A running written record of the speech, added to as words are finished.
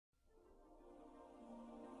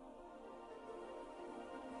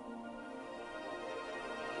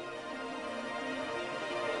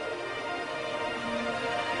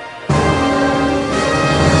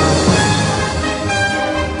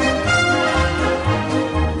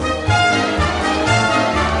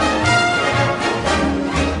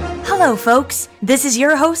Hello, folks. This is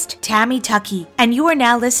your host, Tammy Tuckey, and you are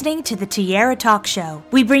now listening to the Tiara Talk Show.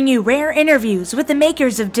 We bring you rare interviews with the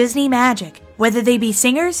makers of Disney Magic. Whether they be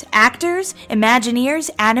singers, actors, Imagineers,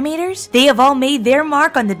 animators, they have all made their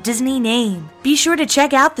mark on the Disney name. Be sure to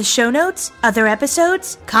check out the show notes, other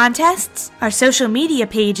episodes, contests, our social media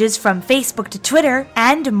pages from Facebook to Twitter,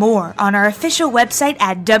 and more on our official website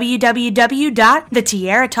at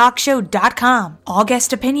www.thetiaratalkshow.com. All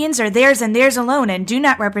guest opinions are theirs and theirs alone and do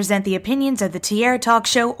not represent the opinions of the Tiara Talk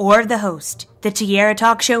Show or the host. The Tiara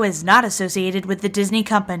Talk Show is not associated with the Disney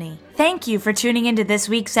Company. Thank you for tuning into this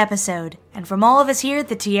week's episode. And from all of us here at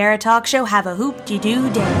the Tiara Talk Show, have a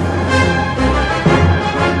hoop-de-doo day.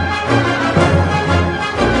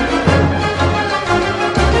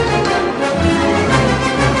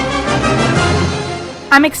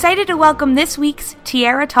 I'm excited to welcome this week's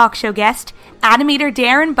Tiara Talk Show guest, animator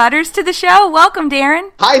Darrin Butters, to the show. Welcome,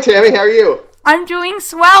 Darrin. Hi, Tammy. How are you? I'm doing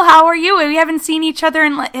swell. How are you? We haven't seen each other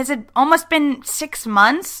in, has it almost been 6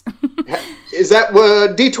 months? Is that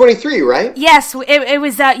D23, right? Yes, it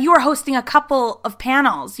was, you were hosting a couple of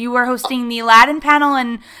panels. You were hosting the Aladdin panel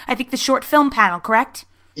and I think the short film panel, correct?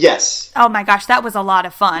 Yes. Oh my gosh, that was a lot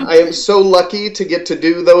of fun. I am so lucky to get to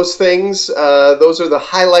do those things. Those are the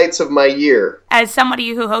highlights of my year. As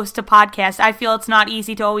somebody who hosts a podcast, I feel it's not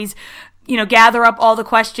easy to always gather up all the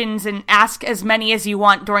questions and ask as many as you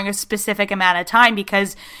want during a specific amount of time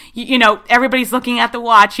because, everybody's looking at the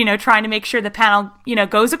watch, trying to make sure the panel,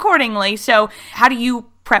 goes accordingly. So how do you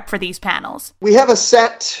prep for these panels? We have a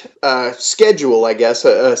set schedule, I guess,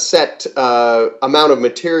 a set amount of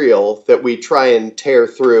material that we try and tear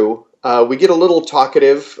through. We get a little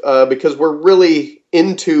talkative because we're really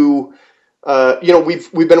into...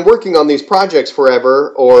 we've been working on these projects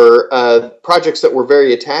forever, or projects that we're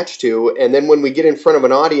very attached to, and then when we get in front of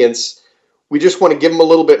an audience, we just want to give them a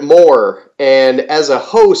little bit more. And as a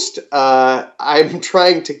host, I'm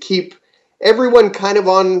trying to keep everyone kind of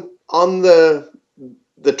on the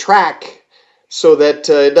track so that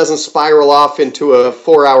it doesn't spiral off into a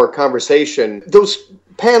 4-hour conversation. Those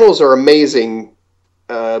panels are amazing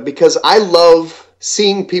because I love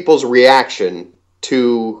seeing people's reaction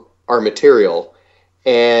to our material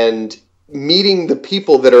and meeting the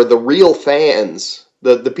people that are the real fans,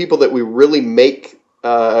 the people that we really make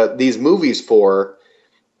these movies for.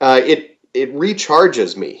 It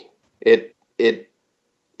recharges me. It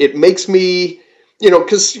makes me,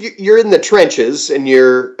 because you're in the trenches and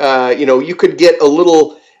you're you could get a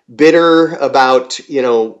little bitter about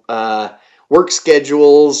work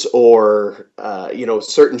schedules or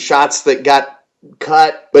certain shots that got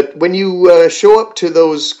cut. But when you show up to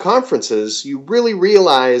those conferences, you really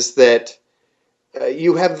realize that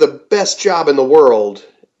you have the best job in the world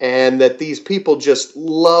and that these people just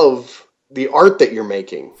love the art that you're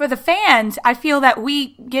making. For the fans, I feel that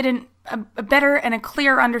we get a better and a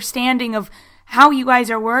clear understanding of how you guys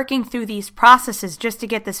are working through these processes just to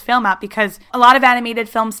get this film out, because a lot of animated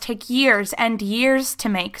films take years and years to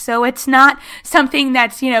make. So it's not something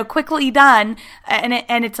that's, quickly done,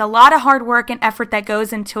 and it's a lot of hard work and effort that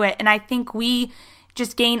goes into it. And I think we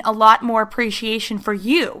just gain a lot more appreciation for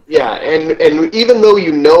you. Yeah, and even though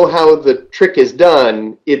you know how the trick is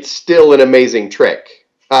done, it's still an amazing trick.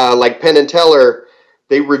 Like Penn and Teller,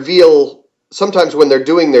 they reveal, sometimes when they're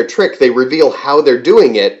doing their trick, they reveal how they're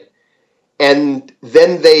doing it, and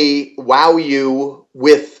then they wow you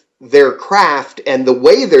with their craft and the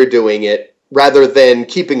way they're doing it, rather than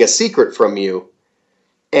keeping a secret from you.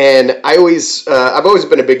 And I've always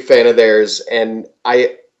been a big fan of theirs, and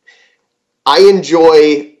I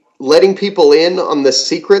enjoy letting people in on the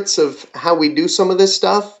secrets of how we do some of this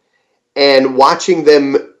stuff and watching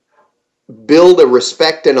them build a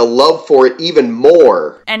respect and a love for it even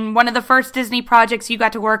more. And one of the first Disney projects you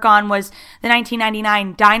got to work on was the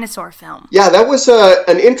 1999 Dinosaur film. Yeah, that was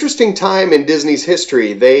an interesting time in Disney's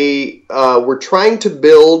history. They were trying to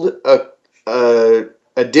build a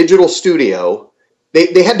digital studio.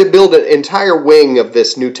 They had to build an entire wing of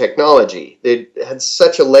this new technology. They had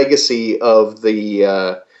such a legacy of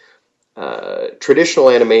the traditional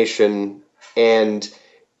animation, and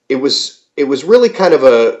it was really kind of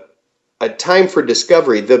a time for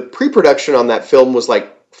discovery. The pre-production on that film was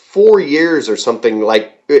like 4 years or something.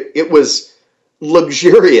 Like it was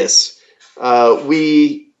luxurious.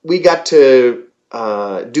 We got to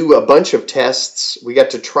do a bunch of tests. We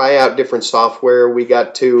got to try out different software. We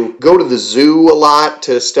got to go to the zoo a lot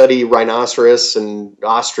to study rhinoceros and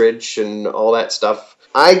ostrich and all that stuff.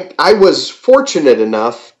 I was fortunate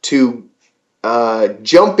enough to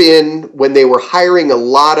jump in when they were hiring a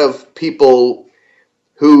lot of people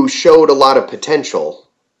who showed a lot of potential.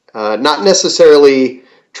 Not necessarily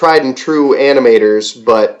tried and true animators,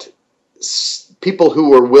 but people who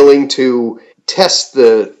were willing to test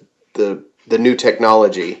the new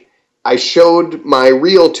technology. I showed my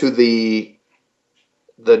reel to the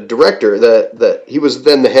director, he was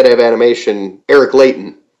then the head of animation, Eric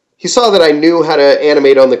Layton. He saw that I knew how to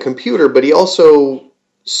animate on the computer, but he also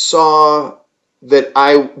saw that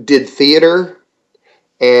I did theater,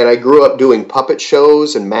 and I grew up doing puppet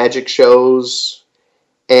shows and magic shows,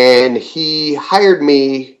 and he hired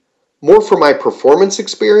me more for my performance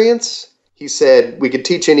experience. He said we could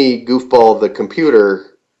teach any goofball the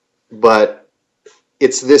computer, but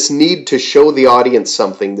it's this need to show the audience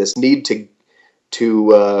something, this need to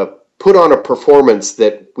put on a performance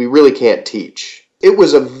that we really can't teach. It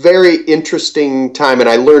was a very interesting time, and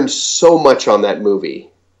I learned so much on that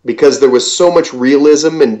movie because there was so much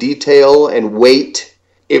realism and detail and weight.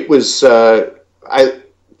 It was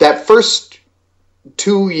that first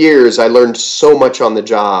 2 years I learned so much on the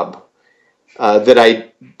job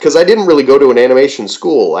because I didn't really go to an animation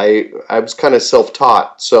school. I was kind of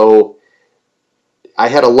self-taught, so I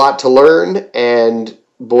had a lot to learn, and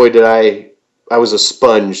boy, did I was a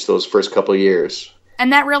sponge those first couple of years.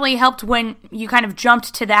 And that really helped when you kind of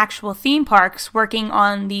jumped to the actual theme parks, working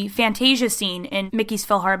on the Fantasia scene in Mickey's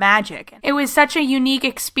PhilharMagic. It was such a unique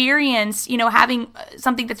experience, having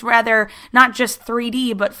something that's rather not just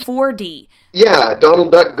 3D, but 4D. Yeah,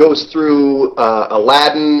 Donald Duck goes through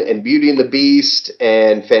Aladdin and Beauty and the Beast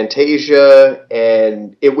and Fantasia,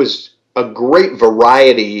 and it was a great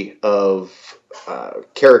variety of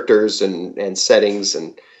characters and settings,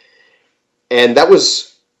 and that was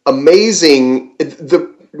amazing.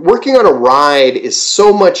 Working on a ride is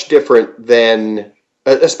so much different than,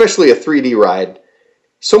 especially a 3D ride,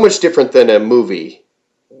 so much different than a movie.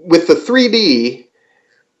 With the 3D,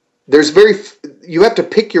 you have to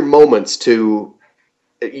pick your moments to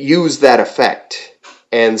use that effect,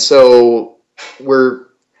 and so we're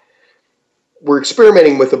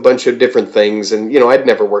experimenting with a bunch of different things. And I'd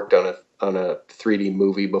never worked on a 3D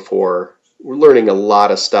movie before. We're learning a lot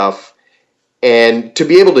of stuff. And to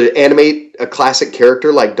be able to animate a classic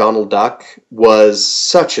character like Donald Duck was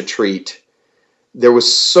such a treat. There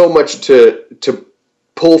was so much to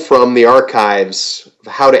pull from the archives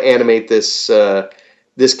of how to animate this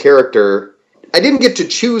character. I didn't get to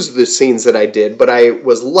choose the scenes that I did, but I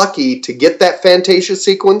was lucky to get that Fantasia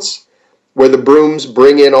sequence where the brooms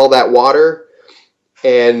bring in all that water,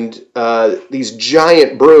 and these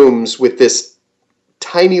giant brooms with this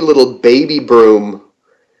tiny little baby broom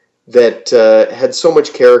that had so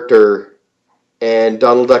much character, and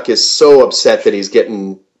Donald Duck is so upset that he's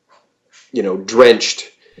getting, drenched.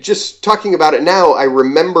 Just talking about it now, I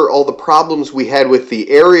remember all the problems we had with the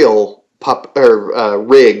aerial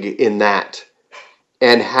rig in that,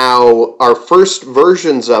 and how our first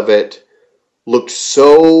versions of it looked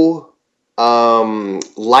so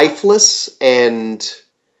lifeless, and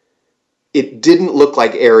it didn't look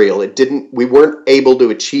like Ariel. We weren't able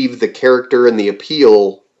to achieve the character and the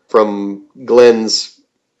appeal from Glenn's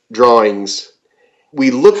drawings.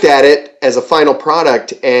 We looked at it as a final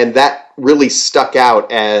product, and that really stuck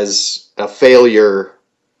out as a failure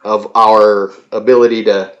of our ability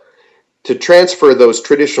to transfer those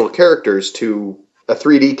traditional characters to a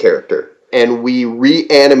 3D character. And we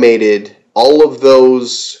reanimated all of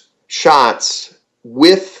those shots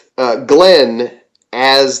with Glenn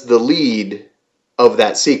as the lead of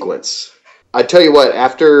that sequence. I tell you what,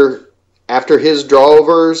 after his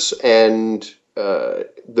drawovers and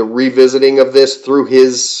the revisiting of this through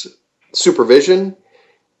his supervision,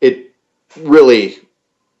 it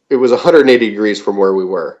was 180 degrees from where we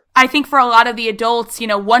were. I think for a lot of the adults,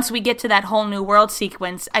 once we get to that whole new world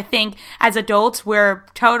sequence, I think as adults,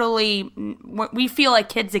 we feel like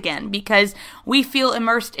kids again, because we feel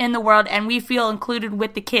immersed in the world and we feel included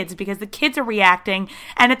with the kids because the kids are reacting.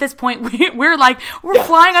 And at this point, we're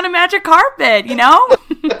flying on a magic carpet,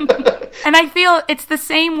 And I feel it's the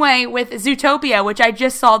same way with Zootopia, which I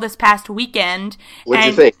just saw this past weekend. What'd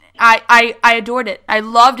you think? I adored it. I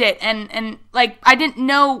loved it. And I didn't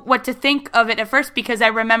know what to think of it at first, because I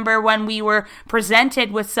remember when we were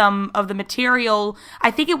presented with some of the material,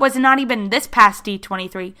 I think it was not even this past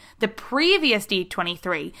D23, the previous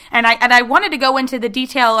D23. And I wanted to go into the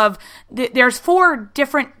detail of, there's 4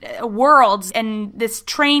 different worlds, and this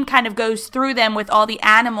train kind of goes through them with all the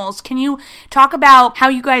animals. Can you talk about how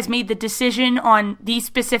you guys made the decision on these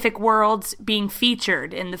specific worlds being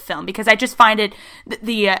featured in the film? Because I just find it,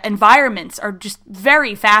 the environments are just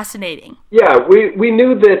very fascinating. Yeah, we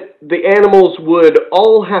knew that the animals would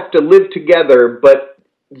all have to live together, but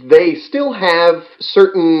they still have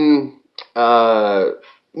certain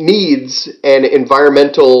needs and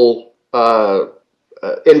environmental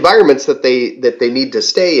environments that they need to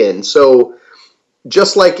stay in. So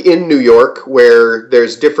just like in New York, where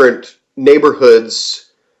there's different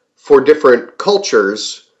neighborhoods for different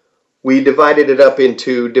cultures, we divided it up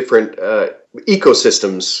into different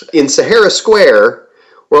ecosystems. In Sahara Square,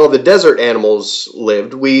 where all the desert animals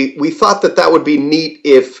lived, we thought that would be neat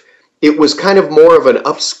if it was kind of more of an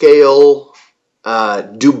upscale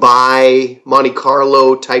Dubai, Monte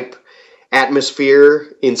Carlo type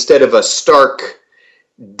atmosphere. Instead of a stark,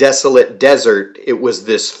 desolate desert, it was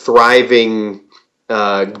this thriving,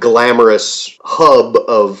 glamorous hub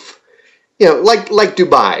of, like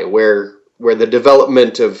Dubai, where the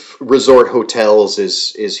development of resort hotels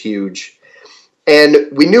is huge. And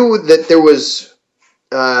we knew that there was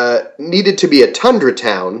needed to be a tundra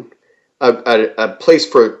town, a place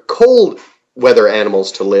for cold weather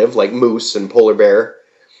animals to live, like moose and polar bear.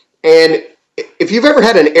 And if you've ever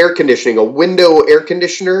had a window air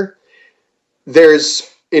conditioner,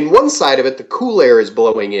 there's, in one side of it, the cool air is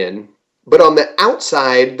blowing in, but on the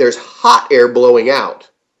outside, there's hot air blowing out.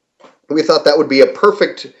 We thought that would be a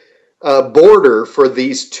perfect border for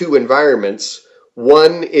these two environments.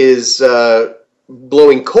 One is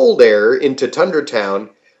blowing cold air into Tundra Town,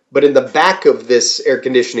 but in the back of this air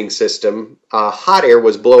conditioning system, hot air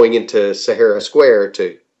was blowing into Sahara Square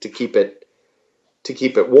to keep it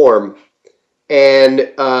warm. And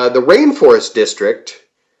the Rainforest District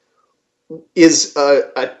is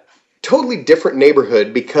a totally different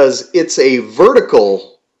neighborhood because it's a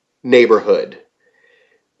vertical neighborhood.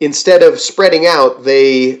 Instead of spreading out,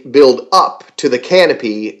 they build up to the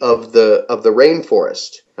canopy of the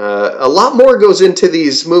rainforest. A lot more goes into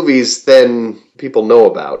these movies than people know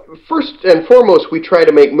about. First and foremost, we try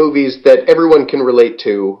to make movies that everyone can relate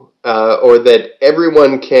to, or that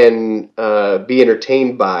everyone can be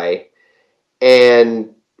entertained by.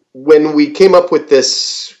 And when we came up with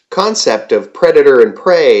this concept of predator and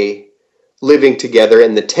prey living together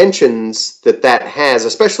and the tensions that has,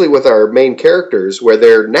 especially with our main characters, where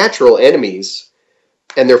they're natural enemies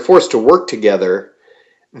and they're forced to work together,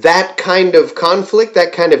 that kind of conflict,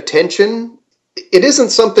 that kind of tension, it isn't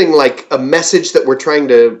something like a message that we're trying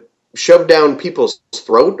to shove down people's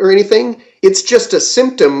throat or anything. It's just a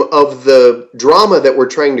symptom of the drama that we're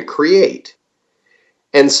trying to create.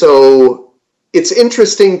 And so it's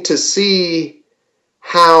interesting to see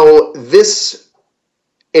how this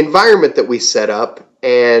environment that we set up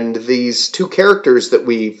and these two characters that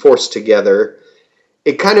we force together,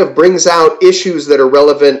 it kind of brings out issues that are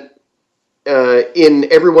relevant in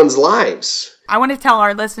everyone's lives. I want to tell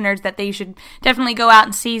our listeners that they should definitely go out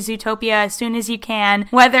and see Zootopia as soon as you can,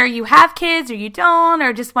 whether you have kids or you don't,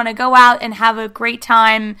 or just want to go out and have a great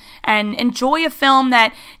time and enjoy a film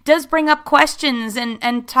that does bring up questions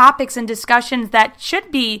and topics and discussions that should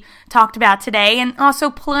be talked about today, and also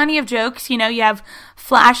plenty of jokes. You have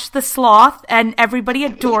Flash the Sloth, and everybody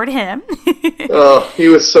adored him. Oh, he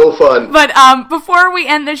was so fun. But before we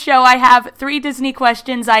end the show, I have 3 Disney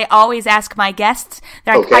questions I always ask my guests.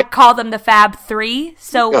 Okay. I call them the Fab 3.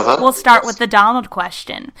 So we'll start with the Donald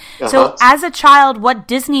question. So as a child, what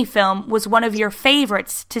Disney film was one of your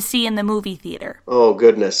favorites to see in the movie theater? Oh,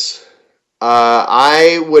 goodness.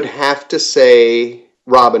 I would have to say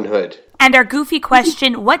Robin Hood. And our goofy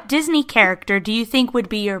question, what Disney character do you think would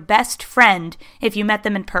be your best friend if you met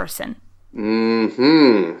them in person?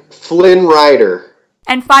 Flynn Rider.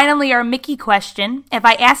 And finally, our Mickey question, if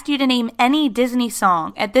I asked you to name any Disney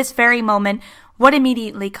song at this very moment, what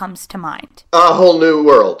immediately comes to mind? A Whole New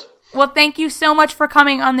World. Well, thank you so much for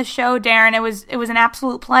coming on the show, Darrin. It was an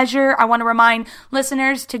absolute pleasure. I want to remind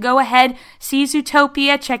listeners to go ahead, see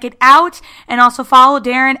Zootopia, check it out, and also follow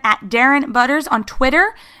Darrin at Darrin Butters on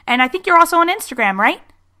Twitter. And I think you're also on Instagram, right?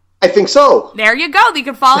 I think so. There you go. They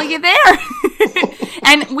can follow you there.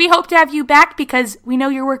 And we hope to have you back because we know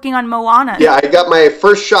you're working on Moana. Yeah, I got my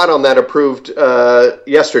first shot on that approved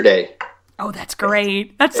yesterday. Oh, that's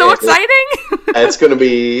great. That's so exciting. It's going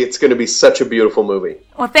to be such a beautiful movie.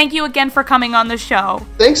 Well, thank you again for coming on the show.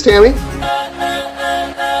 Thanks, Tammy.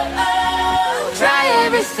 Try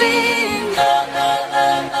everything.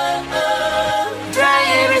 Try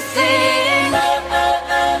everything.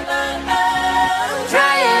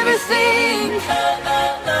 Try everything.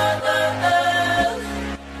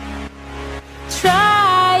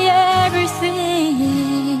 Try everything.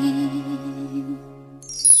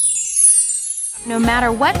 No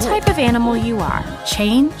matter what type of animal you are,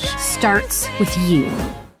 change starts with you.